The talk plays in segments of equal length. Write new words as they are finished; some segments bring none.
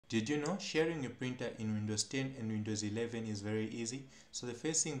Did you know sharing a printer in Windows 10 and Windows 11 is very easy? So the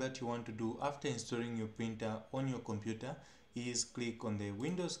first thing that you want to do after installing your printer on your computer is click on the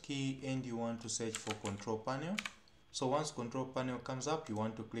Windows key and you want to search for Control Panel. So once Control Panel comes up, you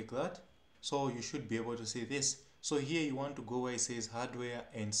want to click that. So you should be able to see this. So here you want to go where it says Hardware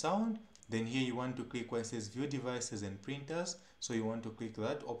and Sound. Then here you want to click where it says View Devices and Printers. So you want to click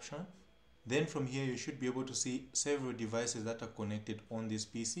that option. Then from here you should be able to see several devices that are connected on this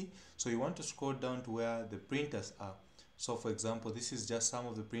PC. So you want to scroll down to where the printers are. So for example, this is just some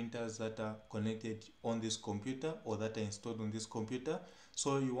of the printers that are connected on this computer or that are installed on this computer.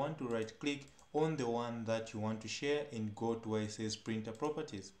 So you want to right click on the one that you want to share and go to where it says Printer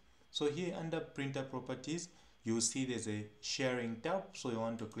Properties. So here under Printer Properties, you will see there's a sharing tab. So you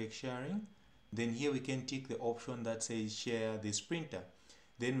want to click sharing. Then here we can tick the option that says share this printer.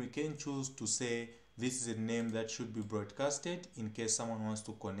 Then we can choose to say this is a name that should be broadcasted in case someone wants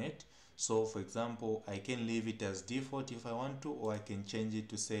to connect. So for example, I can leave it as default if I want to, or I can change it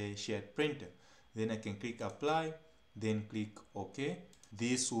to say shared printer. Then I can click apply, then click OK.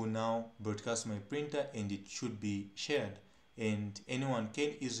 This will now broadcast my printer and it should be shared. And anyone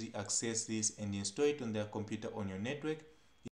can easily access this and install it on their computer on your network